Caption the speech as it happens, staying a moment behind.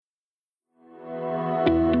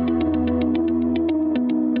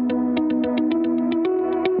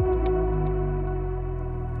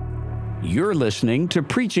You're listening to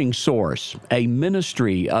Preaching Source, a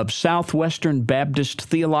ministry of Southwestern Baptist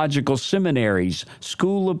Theological Seminary's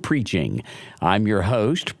School of Preaching. I'm your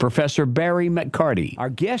host, Professor Barry McCarty. Our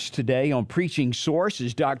guest today on Preaching Source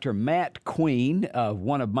is Dr. Matt Queen,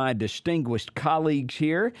 one of my distinguished colleagues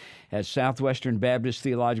here at Southwestern Baptist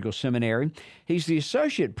Theological Seminary. He's the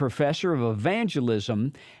Associate Professor of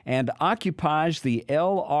Evangelism and occupies the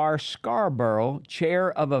L.R. Scarborough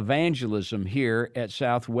Chair of Evangelism here at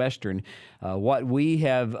Southwestern, what we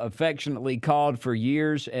have affectionately called for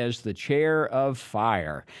years as the Chair of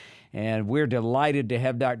Fire. And we're delighted to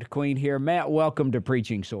have Dr. Queen here. Matt, welcome to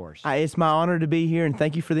Preaching Source. It's my honor to be here, and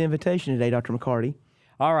thank you for the invitation today, Dr. McCarty.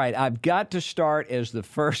 All right, I've got to start as the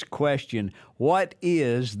first question. What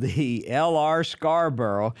is the L.R.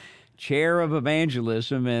 Scarborough Chair of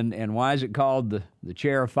Evangelism, and why is it called the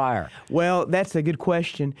Chair of Fire? Well, that's a good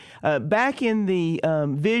question. Back in the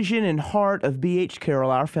vision and heart of B.H. Carroll,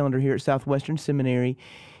 our founder here at Southwestern Seminary,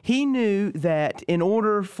 he knew that in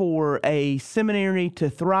order for a seminary to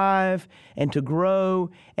thrive and to grow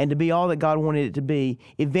and to be all that God wanted it to be,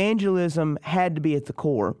 evangelism had to be at the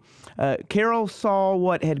core. Carroll saw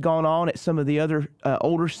what had gone on at some of the other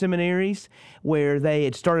older seminaries where they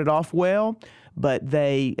had started off well, but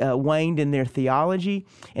they waned in their theology.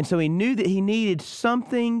 And so he knew that he needed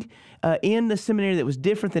something in the seminary that was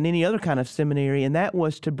different than any other kind of seminary, and that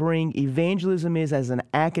was to bring evangelism as an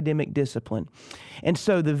academic discipline. And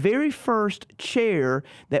so the very first chair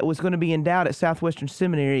that was going to be endowed at Southwestern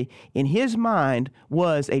Seminary, in his mind,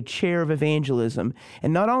 was a chair of evangelism.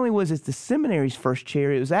 And not only was it the seminary's first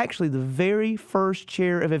chair, it was actually the very first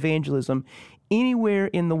chair of evangelism anywhere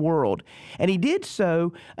in the world. And he did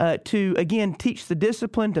so to, again, teach the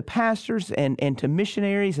discipline to pastors and to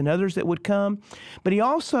missionaries and others that would come. But he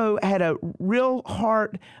also had a real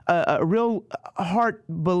heart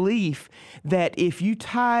belief that if you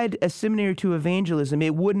tied a seminary to evangelism,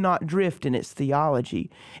 it would not drift in its theology.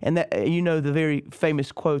 And that, you know, the very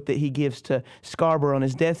famous quote that he gives to Scarborough on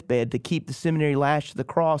his deathbed, to keep the seminary lashed to the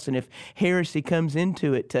cross, and if heresy comes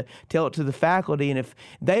into it, to tell it to the faculty, and if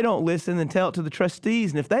they don't listen, then tell it to the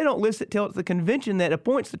trustees, and if they don't listen, tell it to the convention that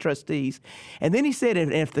appoints the trustees. And then he said,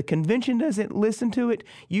 and if the convention doesn't listen to it,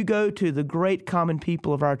 you go to the great common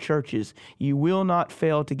people of our churches. You will not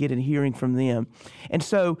fail to get a hearing from them. And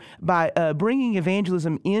so by bringing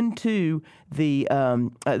evangelism into the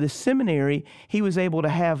seminary, he was able to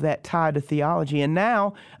have that tied to theology. And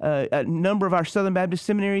now a number of our Southern Baptist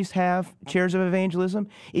seminaries have chairs of evangelism.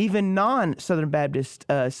 Even non-Southern Baptist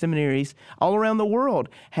seminaries all around the world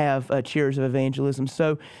have chairs of evangelism.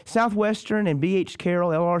 So Southwestern and B.H.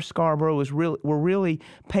 Carroll, L.R. Scarborough were really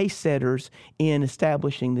pace setters in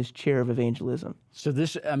establishing this chair of evangelism. So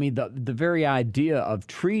this, I mean, the very idea of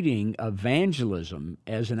treating evangelism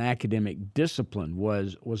as an academic discipline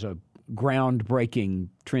was a groundbreaking,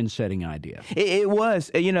 trend-setting idea. It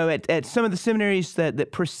was. You know, at some of the seminaries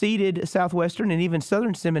that preceded Southwestern and even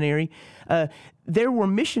Southern Seminary, there were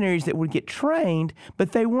missionaries that would get trained,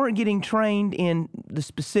 but they weren't getting trained in a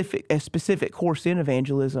specific course in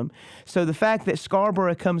evangelism. So the fact that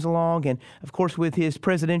Scarborough comes along, and of course with his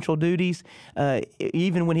presidential duties,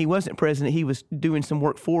 even when he wasn't president, he was doing some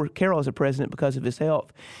work for Carroll as a president because of his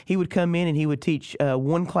health. He would come in and he would teach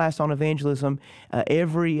one class on evangelism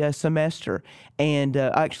every semester, and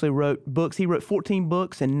I actually wrote books. He wrote 14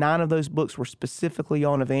 books, and 9 of those books were specifically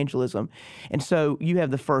on evangelism. And so you have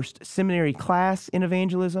the first seminary class in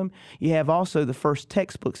evangelism. You have also the first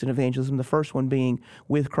textbooks in evangelism, the first one being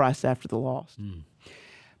With Christ After the Lost.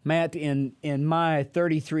 Matt, in my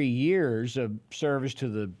 33 years of service to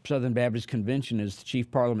the Southern Baptist Convention as the chief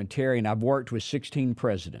parliamentarian, I've worked with 16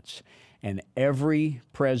 presidents. And every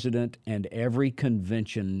president and every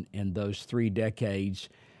convention in those 3 decades,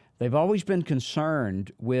 they've always been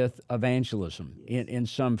concerned with evangelism in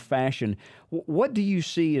some fashion. What do you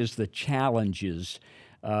see as the challenges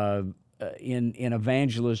in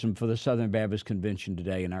evangelism for the Southern Baptist Convention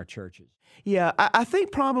today in our churches? Yeah, I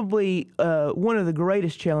think probably one of the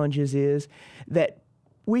greatest challenges is that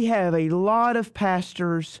we have a lot of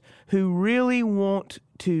pastors who really want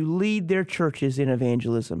to lead their churches in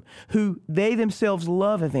evangelism, who they themselves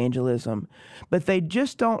love evangelism, but they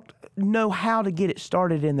just don't know how to get it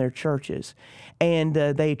started in their churches. And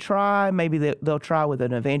they try, maybe they'll try with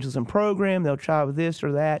an evangelism program, they'll try with this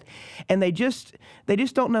or that, and they just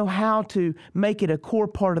don't know how to make it a core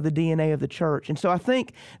part of the DNA of the church. And so I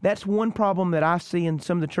think that's one problem that I see in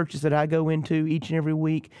some of the churches that I go into each and every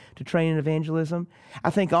week to train in evangelism.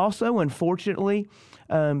 I think also, unfortunately,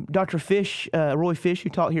 Dr. Fish, Roy Fish, who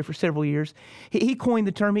taught here for several years, he coined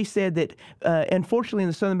the term. He said that, unfortunately, in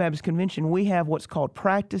the Southern Baptist Convention, we have what's called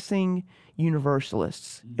practicing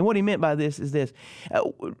universalists. And what he meant by this is this.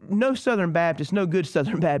 No Southern Baptist, no good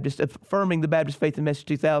Southern Baptist affirming the Baptist Faith and Message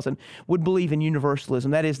 2000 would believe in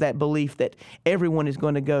universalism. That is that belief that everyone is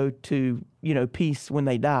going to go to, peace when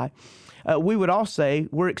they die. We would all say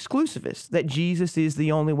we're exclusivists, that Jesus is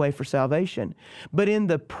the only way for salvation. But in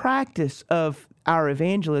the practice of our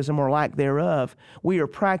evangelism or lack thereof, we are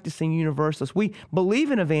practicing universalists. We believe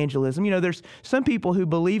in evangelism. There's some people who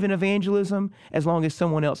believe in evangelism as long as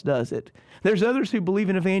someone else does it. There's others who believe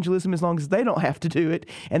in evangelism as long as they don't have to do it,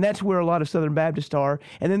 and that's where a lot of Southern Baptists are.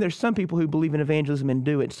 And then there's some people who believe in evangelism and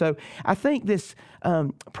do it. So I think this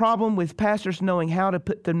problem with pastors knowing how to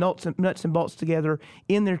put the nuts and bolts together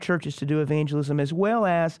in their churches to do evangelism, as well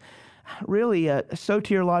as really a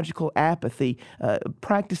soteriological apathy,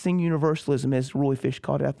 practicing universalism, as Roy Fish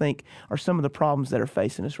called it, I think, are some of the problems that are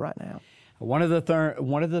facing us right now. One of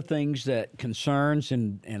the things that concerns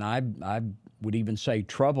and I would even say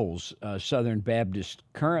troubles Southern Baptists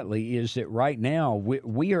currently is that right now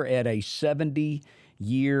we are at a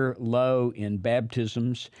 70-year low in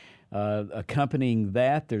baptisms. Accompanying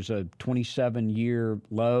that, there's a 27-year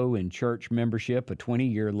low in church membership, a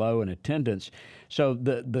 20-year low in attendance. So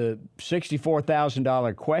the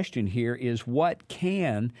 $64,000 question here is, what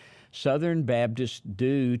can Southern Baptists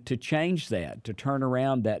do to change that, to turn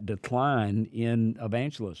around that decline in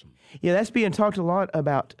evangelism? Yeah, that's being talked a lot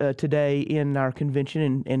about today in our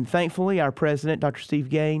convention, and thankfully our president, Dr. Steve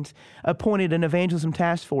Gaines, appointed an evangelism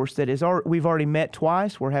task force that we've already met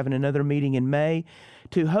twice. We're having another meeting in May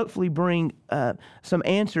to hopefully bring some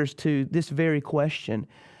answers to this very question.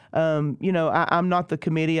 I'm not the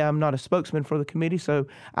committee. I'm not a spokesman for the committee, so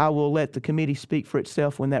I will let the committee speak for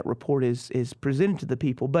itself when that report is presented to the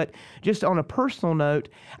people. But just on a personal note,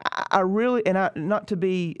 I really, not to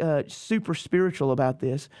be super spiritual about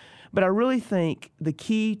this, but I really think the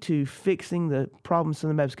key to fixing the problems in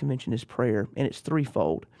the Baptist Convention is prayer, and it's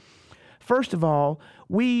threefold. First of all,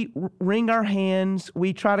 we wring our hands.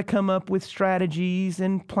 We try to come up with strategies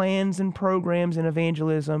and plans and programs in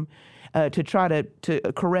evangelism to try to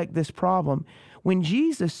correct this problem. When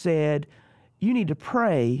Jesus said, you need to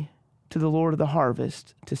pray to the Lord of the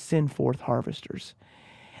harvest to send forth harvesters.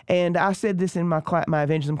 And I said this in my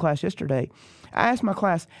evangelism class yesterday. I asked my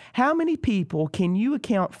class, how many people can you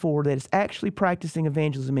account for that is actually practicing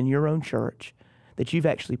evangelism in your own church, that you've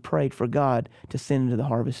actually prayed for God to send into the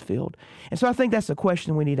harvest field? And so I think that's a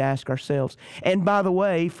question we need to ask ourselves. And by the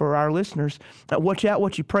way, for our listeners, watch out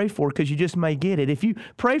what you pray for, because you just may get it. If you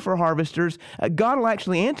pray for harvesters, God will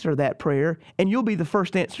actually answer that prayer, and you'll be the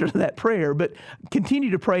first answer to that prayer. But continue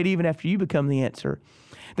to pray it even after you become the answer.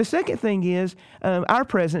 The second thing is our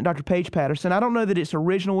president, Dr. Paige Patterson, I don't know that it's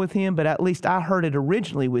original with him, but at least I heard it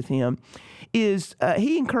originally with him, is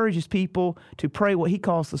he encourages people to pray what he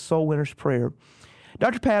calls the soul winner's prayer.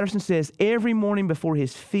 Dr. Patterson says every morning before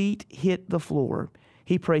his feet hit the floor,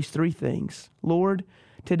 he prays three things. Lord,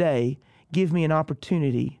 today, give me an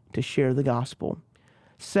opportunity to share the gospel.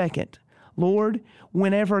 Second, Lord,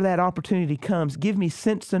 whenever that opportunity comes, give me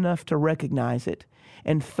sense enough to recognize it.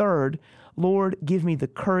 And third, Lord, give me the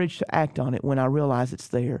courage to act on it when I realize it's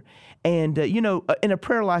there. And, in a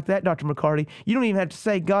prayer like that, Dr. McCarty, you don't even have to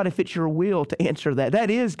say, God, if it's your will to answer that. That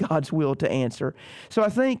is God's will to answer. So I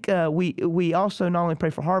think we also not only pray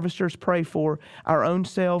for harvesters, pray for our own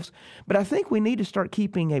selves, but I think we need to start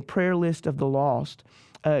keeping a prayer list of the lost.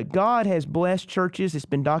 God has blessed churches. It's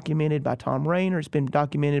been documented by Tom Rainer. It's been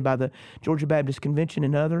documented by the Georgia Baptist Convention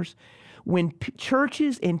and others. When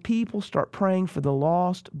churches and people start praying for the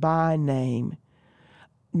lost by name,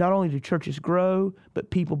 not only do churches grow,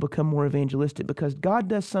 but people become more evangelistic, because God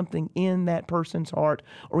does something in that person's heart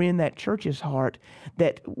or in that church's heart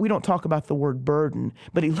that we don't talk about the word burden,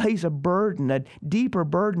 but He lays a burden, a deeper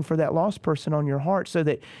burden for that lost person on your heart, so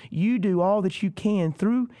that you do all that you can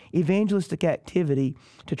through evangelistic activity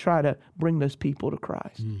to try to bring those people to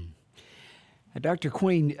Christ. Dr.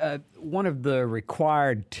 Queen, one of the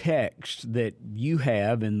required texts that you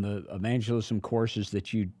have in the evangelism courses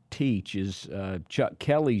that you teach is Chuck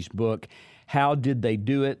Kelly's book, How Did They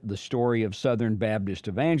Do It? The Story of Southern Baptist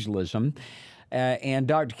Evangelism. And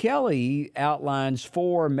Dr. Kelly outlines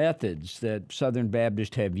 4 methods that Southern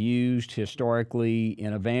Baptists have used historically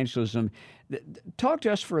in evangelism. Talk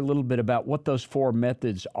to us for a little bit about what those 4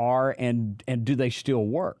 methods are, and do they still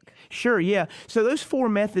work? Sure, yeah. So those 4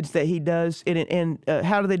 methods that he does, and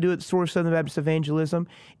how do they do it? The Story of Southern Baptist Evangelism.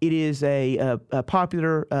 It is a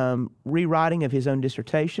popular rewriting of his own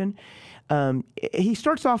dissertation. he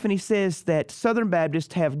starts off and he says that Southern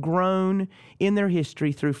Baptists have grown in their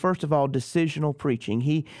history through, first of all, decisional preaching.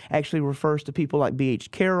 He actually refers to people like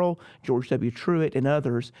B.H. Carroll, George W. Truett, and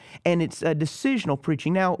others, and it's decisional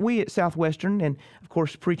preaching. Now, we at Southwestern, and of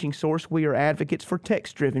course Preaching Source, we are advocates for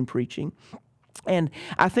text-driven preaching. And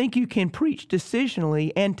I think you can preach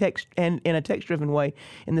decisionally and in a text-driven way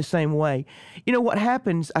in the same way. You know, what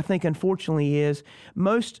happens, I think, unfortunately, is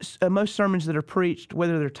most sermons that are preached,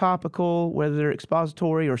 whether they're topical, whether they're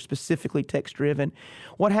expository, or specifically text-driven,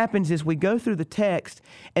 what happens is we go through the text,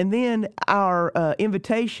 and then our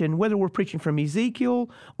invitation, whether we're preaching from Ezekiel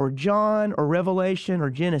or John or Revelation or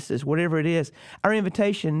Genesis, whatever it is, our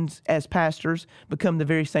invitations as pastors become the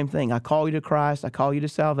very same thing. I call you to Christ. I call you to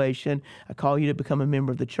salvation. I call you to become a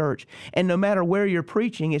member of the church. And no matter where you're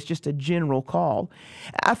preaching, it's just a general call.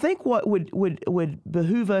 I think what would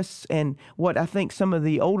behoove us, and what I think some of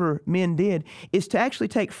the older men did, is to actually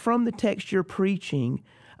take from the text you're preaching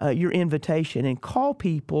your invitation and call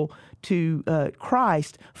people to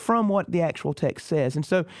Christ from what the actual text says. And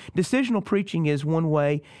so decisional preaching is one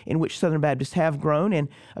way in which Southern Baptists have grown. And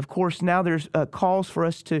of course, now there's calls for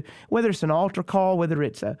us to, whether it's an altar call, whether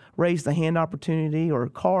it's a raise the hand opportunity or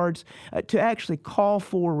cards, to actually call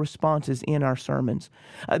for responses in our sermons.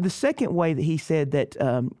 The second way that he said that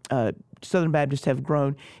Southern Baptists have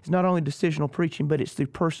grown is not only decisional preaching, but it's through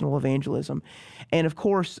personal evangelism. And of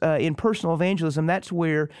course, in personal evangelism, that's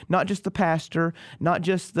where not just the pastor, not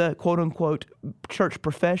just the quote-unquote church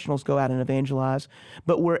professionals go out and evangelize,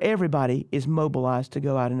 but where everybody is mobilized to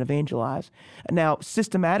go out and evangelize. Now,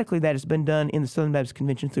 systematically, that has been done in the Southern Baptist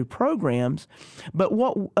Convention through programs, but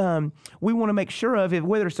what we want to make sure of,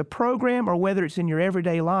 whether it's a program or whether it's in your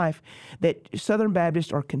everyday life, that Southern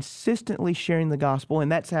Baptists are consistently sharing the gospel,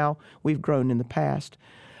 and that's how we've grown in the past.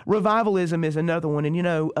 Revivalism is another one, and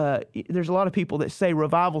there's a lot of people that say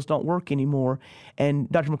revivals don't work anymore. And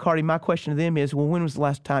Dr. McCarty, my question to them is, well, when was the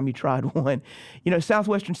last time you tried one?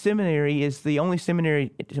 Southwestern Seminary is the only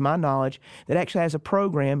seminary, to my knowledge, that actually has a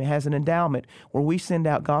program. It has an endowment where we send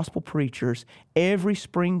out gospel preachers every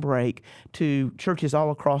spring break to churches all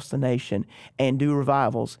across the nation and do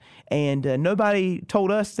revivals. And nobody told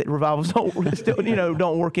us that revivals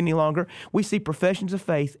don't work any longer. We see professions of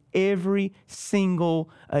faith every single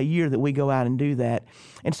year that we go out and do that.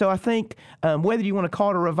 And so I think whether you want to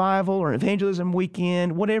call it a revival or an evangelism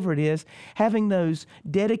weekend, whatever it is, having those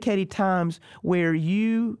dedicated times where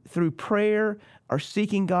you, through prayer, are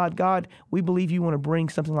seeking God. God, we believe you want to bring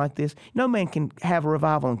something like this. No man can have a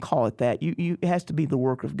revival and call it that. It has to be the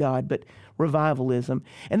work of God, but revivalism.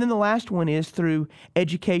 And then the last one is through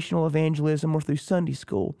educational evangelism or through Sunday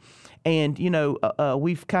school. And,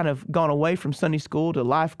 we've kind of gone away from Sunday school to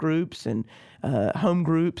life groups and home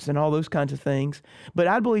groups and all those kinds of things. But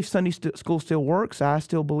I believe Sunday school still works. I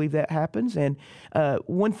still believe that happens. And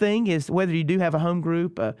one thing is, whether you do have a home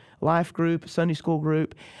group, a life group, a Sunday school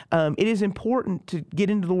group, it is important to get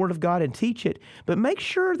into the Word of God and teach it. But make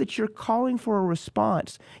sure that you're calling for a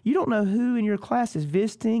response. You don't know who in your class is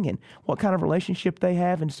visiting and what kind of relationship they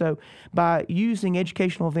have. And so by using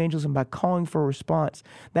educational evangelism, by calling for a response,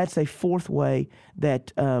 that's a fourth way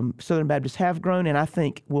that Southern Baptists have grown, and I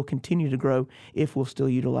think will continue to grow if we'll still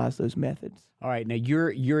utilize those methods. All right. Now,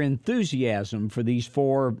 your enthusiasm for these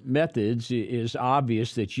four methods is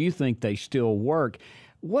obvious, that you think they still work.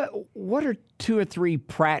 What are two or three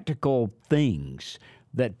practical things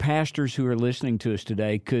that pastors who are listening to us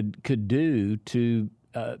today could do to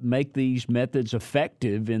make these methods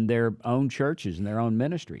effective in their own churches and their own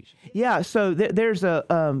ministries? Yeah, so there's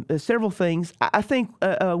several things. I think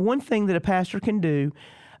one thing that a pastor can do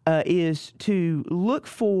is to look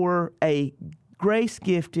for a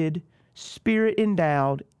grace-gifted,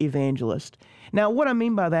 Spirit-endowed evangelist. Now, what I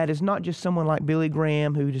mean by that is not just someone like Billy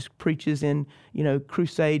Graham who just preaches in,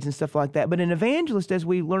 crusades and stuff like that, but an evangelist, as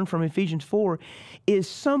we learn from Ephesians 4, is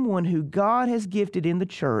someone who God has gifted in the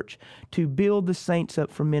church to build the saints up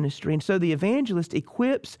for ministry. And so the evangelist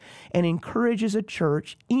equips and encourages a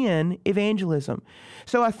church in evangelism.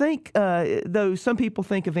 So I think, though some people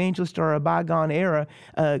think evangelists are a bygone era,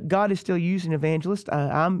 God is still using evangelists.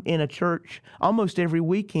 I'm in a church almost every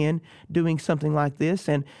weekend doing something like this,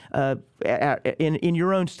 and in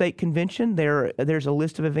your own state convention, there's a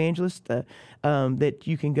list of evangelists that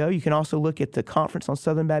you can go. You can also look at the Conference on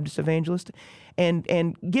Southern Baptist Evangelists and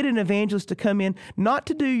get an evangelist to come in, not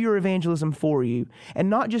to do your evangelism for you, and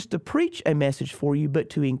not just to preach a message for you, but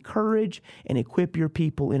to encourage and equip your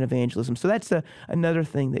people in evangelism. So that's another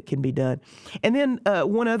thing that can be done. And then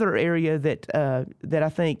one other area that I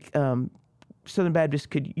think Southern Baptists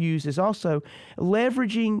could use is also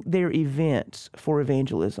leveraging their events for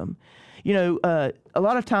evangelism. A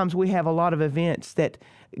lot of times we have a lot of events that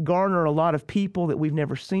garner a lot of people that we've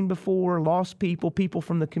never seen before, lost people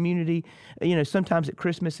from the community. Sometimes at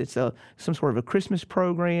Christmas it's some sort of a Christmas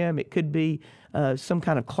program. It could be some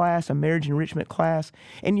kind of class, a marriage enrichment class.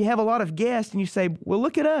 And you have a lot of guests and you say, well,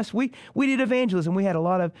 look at us. We did evangelism. We had a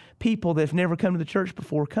lot of people that have never come to the church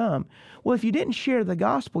before come. Well, if you didn't share the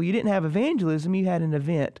gospel, you didn't have evangelism, you had an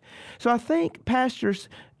event. So I think pastors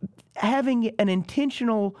having an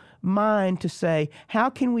intentional mind to say, how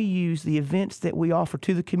can we use the events that we offer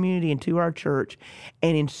to the community and to our church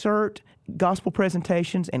and insert gospel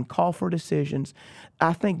presentations and call for decisions?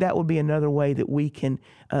 I think that would be another way that we can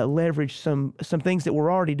leverage some things that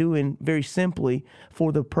we're already doing very simply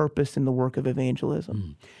for the purpose and the work of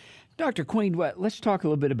evangelism. Dr. Queen, let's talk a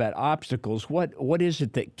little bit about obstacles. What is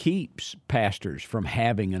it that keeps pastors from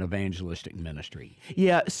having an evangelistic ministry?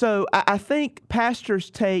 Yeah, so I think pastors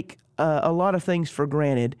take a lot of things for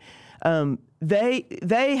granted.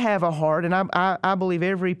 They have a heart, and I believe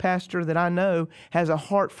every pastor that I know has a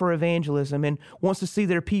heart for evangelism and wants to see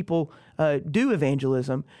their people do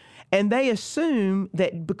evangelism. And they assume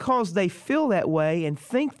that because they feel that way and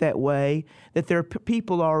think that way, that their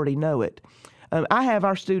people already know it. I have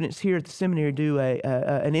our students here at the seminary do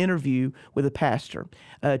an interview with a pastor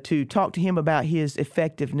to talk to him about his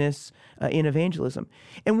effectiveness in evangelism.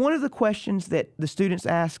 And one of the questions that the students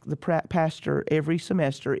ask the pastor every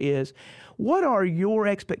semester is, what are your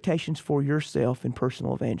expectations for yourself in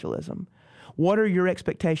personal evangelism? What are your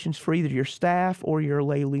expectations for either your staff or your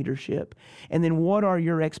lay leadership? And then what are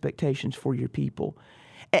your expectations for your people?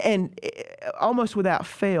 And almost without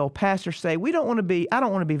fail, pastors say, I don't want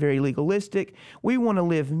to be very legalistic. We want to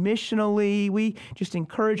live missionally. We just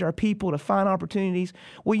encourage our people to find opportunities.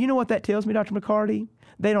 Well, you know what that tells me, Dr. McCarty?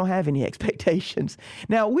 They don't have any expectations.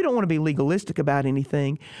 Now, we don't want to be legalistic about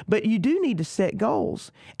anything, but you do need to set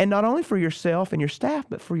goals, and not only for yourself and your staff,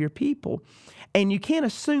 but for your people. And you can't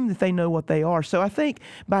assume that they know what they are. So I think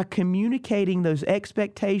by communicating those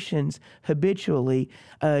expectations habitually,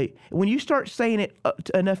 when you start saying it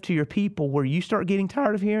enough to your people where you start getting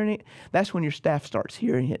tired of hearing it, that's when your staff starts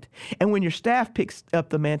hearing it. And when your staff picks up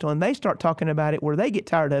the mantle and they start talking about it where they get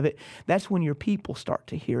tired of it, that's when your people start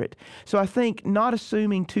to hear it. So I think not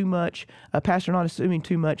assuming too much, a pastor not assuming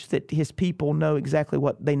too much that his people know exactly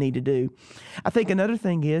what they need to do. I think another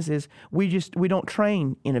thing is we don't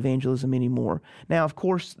train in evangelism anymore. Now, of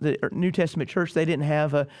course, the New Testament church, they didn't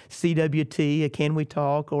have a CWT, a Can We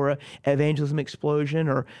Talk, or a Evangelism Explosion,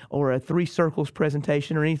 or a Three Circles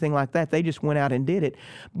presentation, or anything like that. They just went out and did it.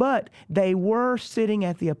 But they were sitting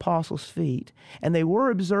at the apostles' feet, and they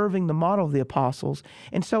were observing the model of the apostles.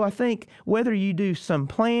 And so I think whether you do some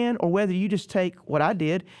plan or whether you just take, what I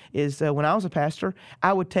did is when I was a pastor,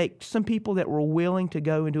 I would take some people that were willing to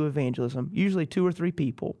go and do evangelism, usually 2 or 3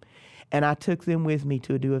 people, and I took them with me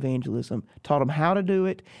to do evangelism, taught them how to do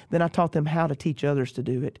it, then I taught them how to teach others to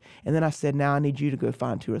do it. And then I said, now I need you to go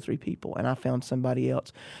find 2 or 3 people, and I found somebody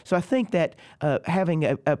else. So I think that having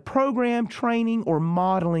a program, training, or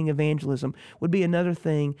modeling evangelism would be another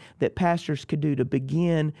thing that pastors could do to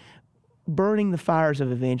begin burning the fires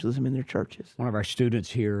of evangelism in their churches. One of our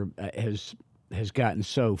students here has gotten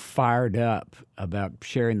so fired up about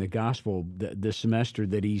sharing the gospel this semester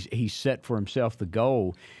that he's set for himself the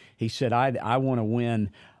goal. He said, I want to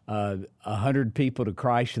win 100 people to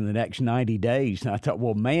Christ in the next 90 days. And I thought,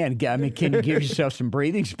 well, man, can you give yourself some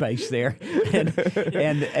breathing space there?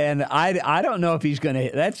 And I don't know if he's going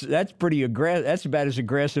to. That's pretty aggressive. That's about as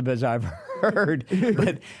aggressive as I've heard.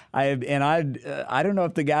 But I don't know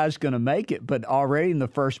if the guy's going to make it. But already in the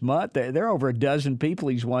first month, there are over a dozen people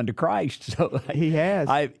he's won to Christ. So he has.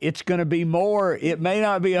 It's going to be more. It may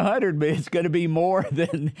not be 100, but it's going to be more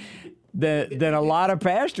than a lot of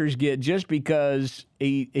pastors get, just because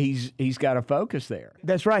he's got a focus there.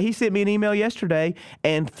 That's right. He sent me an email yesterday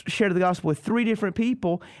and shared the gospel with 3 different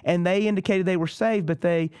people, and they indicated they were saved, but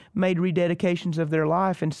they made rededications of their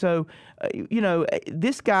life. And so,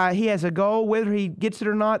 this guy, he has a goal. Whether he gets it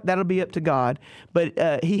or not, that'll be up to God.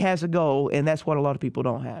 But he has a goal, and that's what a lot of people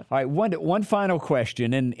don't have. All right, one final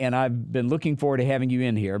question, and I've been looking forward to having you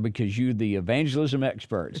in here because you're the evangelism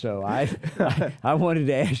expert. So I wanted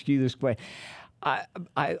to ask you this question.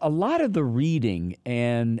 A lot of the reading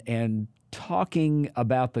and talking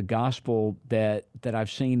about the gospel that I've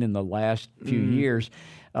seen in the last few years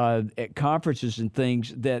at conferences and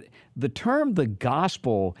things, that the term the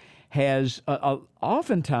gospel has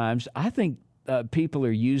oftentimes, I think, people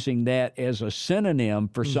are using that as a synonym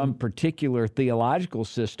for some particular theological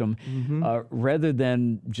system rather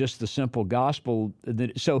than just the simple gospel.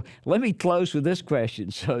 So let me close with this question.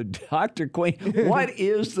 So, Dr. Queen, what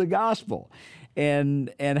is the gospel? And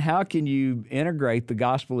how can you integrate the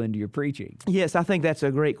gospel into your preaching? Yes, I think that's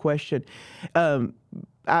a great question.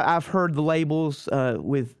 I've heard the labels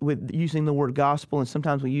with using the word gospel, and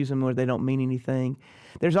sometimes we use them where they don't mean anything.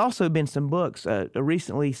 There's also been some books.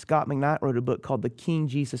 Recently, Scott McKnight wrote a book called The King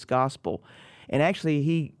Jesus Gospel. And actually,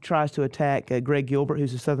 he tries to attack Greg Gilbert,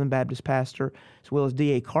 who's a Southern Baptist pastor, as well as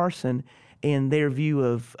D.A. Carson, in their view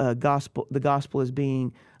of the gospel as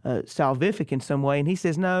being salvific in some way. And he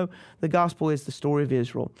says, no, the gospel is the story of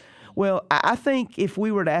Israel. Well, I think if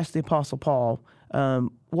we were to ask the Apostle Paul,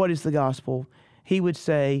 what is the gospel? He would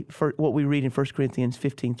say, for what we read in 1 Corinthians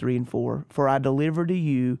 15:3 and 4, for I deliver to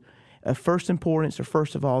you of first importance, or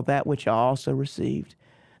first of all, that which I also received,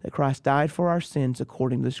 that Christ died for our sins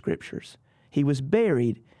according to the Scriptures. He was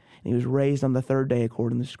buried, and he was raised on the third day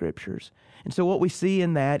according to the Scriptures. And so what we see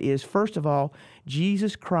in that is, first of all,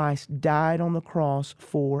 Jesus Christ died on the cross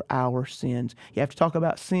for our sins. You have to talk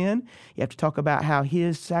about sin. You have to talk about how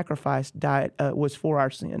his sacrifice was for our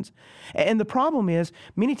sins. And the problem is,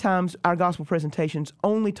 many times our gospel presentations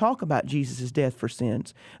only talk about Jesus' death for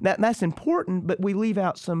sins. That's important, but we leave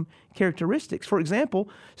out some characteristics. For example,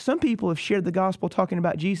 some people have shared the gospel talking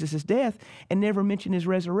about Jesus' death and never mentioned his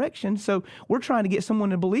resurrection. So we're trying to get someone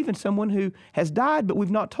to believe in someone who has died, but we've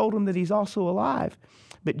not told them that he's also alive.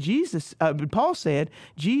 But Paul said,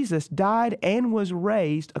 Jesus died and was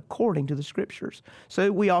raised according to the Scriptures.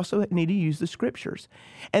 So we also need to use the Scriptures.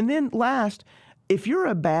 And then last, if you're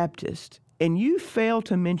a Baptist and you fail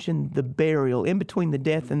to mention the burial in between the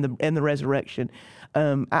death and the resurrection,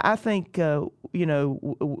 I think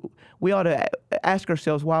we ought to ask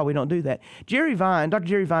ourselves why we don't do that. Dr.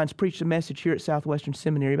 Jerry Vines preached a message here at Southwestern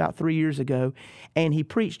Seminary about 3 years ago, and he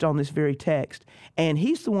preached on this very text. And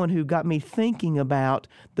he's the one who got me thinking about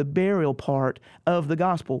the burial part of the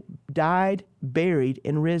gospel: died, buried,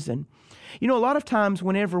 and risen. You know, a lot of times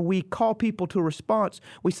whenever we call people to a response,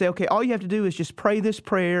 we say, okay, all you have to do is just pray this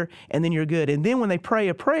prayer and then you're good. And then when they pray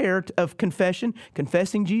a prayer of confession,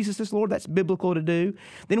 confessing Jesus as Lord, that's biblical to do.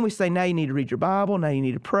 Then we say, now you need to read your Bible, now you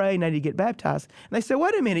need to pray, now you need to get baptized. And they say,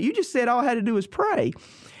 wait a minute, you just said all I had to do is pray.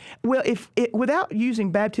 Well, without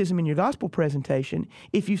using baptism in your gospel presentation,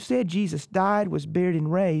 if you said Jesus died, was buried,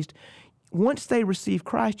 and raised, once they receive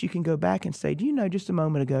Christ, you can go back and say, do you know, just a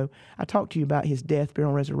moment ago, I talked to you about his death,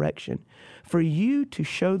 burial, and resurrection. For you to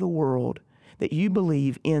show the world that you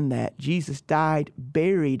believe in that Jesus died,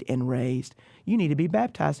 buried, and raised, you need to be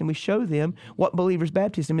baptized. And we show them what believers'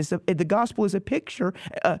 baptism is. The gospel is a picture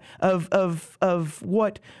of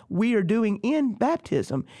what we are doing in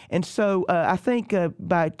baptism. And so I think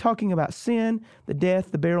by talking about sin, the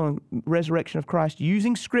death, the burial, and resurrection of Christ,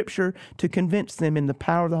 using Scripture to convince them in the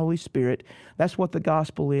power of the Holy Spirit, that's what the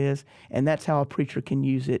gospel is, and that's how a preacher can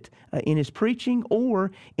use it in his preaching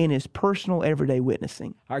or in his personal everyday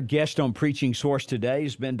witnessing. Our guest on Preaching Source today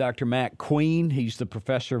has been Dr. Matt Queen. He's the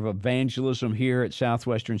professor of evangelism here at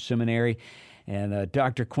Southwestern Seminary. And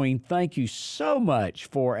Dr. Queen, thank you so much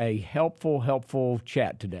for a helpful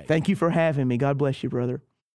chat today. Thank you for having me. God bless you, brother.